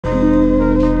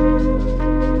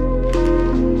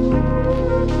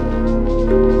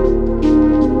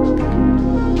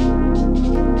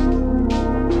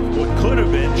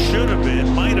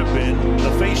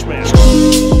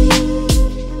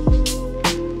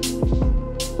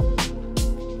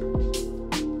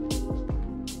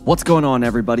What's going on,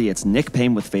 everybody? It's Nick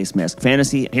Payne with Facemask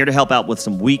Fantasy, here to help out with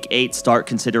some Week 8 start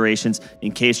considerations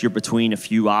in case you're between a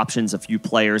few options, a few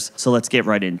players. So let's get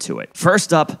right into it.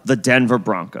 First up, the Denver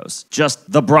Broncos.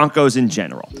 Just the Broncos in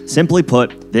general. Simply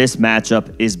put, this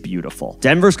matchup is beautiful.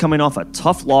 Denver's coming off a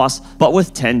tough loss, but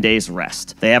with 10 days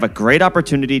rest. They have a great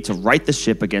opportunity to right the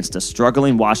ship against a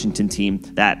struggling Washington team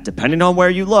that, depending on where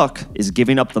you look, is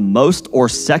giving up the most or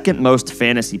second most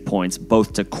fantasy points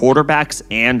both to quarterbacks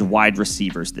and wide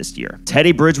receivers this year.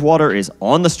 Teddy Bridgewater is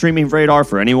on the streaming radar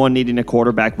for anyone needing a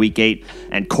quarterback Week 8,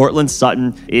 and Courtland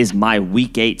Sutton is my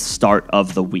Week 8 start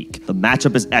of the week. The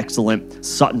matchup is excellent.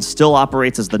 Sutton still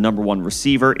operates as the #1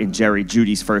 receiver in Jerry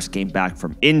Jeudy's first game back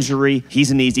from injury.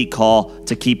 He's an easy call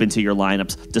to keep into your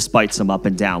lineups despite some up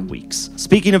and down weeks.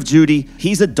 Speaking of Jeudy,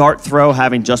 he's a dart throw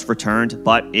having just returned,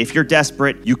 but if you're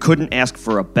desperate, you couldn't ask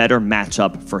for a better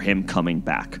matchup for him coming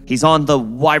back. He's on the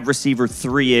wide receiver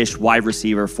 3-ish, wide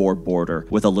receiver 4 border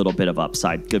with a little bit of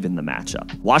upside given the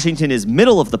matchup. Washington is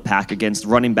middle of the pack against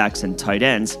running backs and tight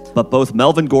ends, but both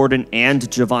Melvin Gordon and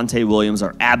Javonte Williams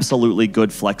are absolutely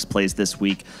good flex plays this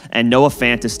week, and Noah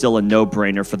Fant is still a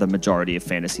no-brainer for the majority of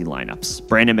fantasy lineups.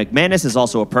 Brandon McManus is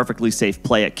also a perfectly safe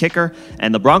play at kicker,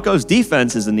 and the Broncos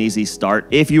defense is an easy start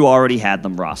if you already had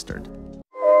them rostered.